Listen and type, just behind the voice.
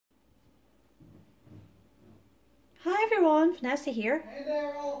everyone, Vanessa here. Hey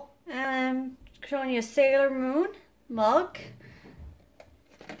there all. And I'm showing you a Sailor Moon mug.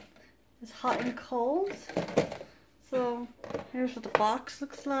 It's hot and cold. So here's what the box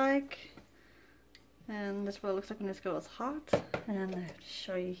looks like. And this is what it looks like when this goes hot. And I'll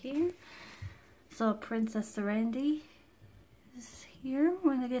show you here. So Princess Serenity is here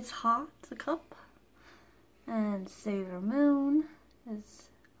when it gets hot, the cup. And Sailor Moon is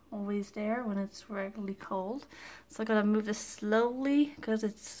always there when it's regularly cold. So I gotta move this slowly because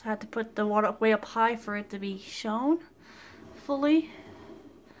it's had to put the water way up high for it to be shown fully.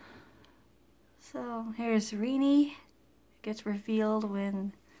 So here's Rini. It gets revealed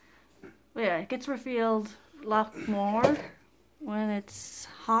when, yeah, it gets revealed a lot more when it's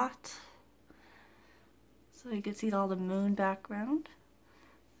hot. So you can see all the moon background.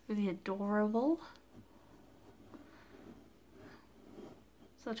 Really adorable.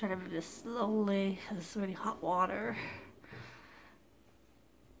 So I'll try to move this slowly because it's really hot water.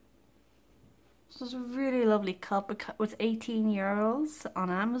 So it's a really lovely cup. It was 18 euros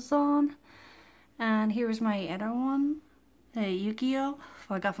on Amazon. And here's my other one, a Yu-Gi-Oh!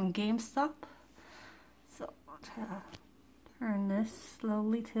 I got from GameStop. So I'll try to turn this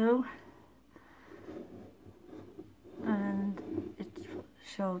slowly too. And it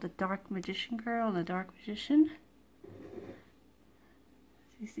showed the Dark Magician girl and the Dark Magician.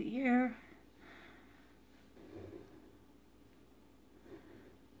 You see here.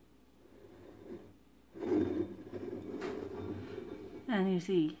 And you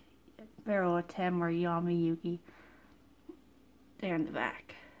see Vero, Tem, or Yami Yugi there in the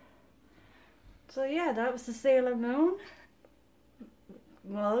back. So yeah, that was the Sailor Moon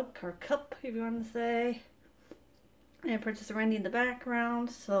mug or cup, if you want to say. And Princess Randy in the background.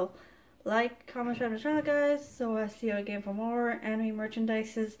 So like, comment, share on the channel, guys. So I'll see you again for more anime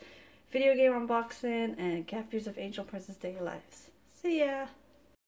merchandises, video game unboxing, and captures of Angel Princess Day Lives. See ya!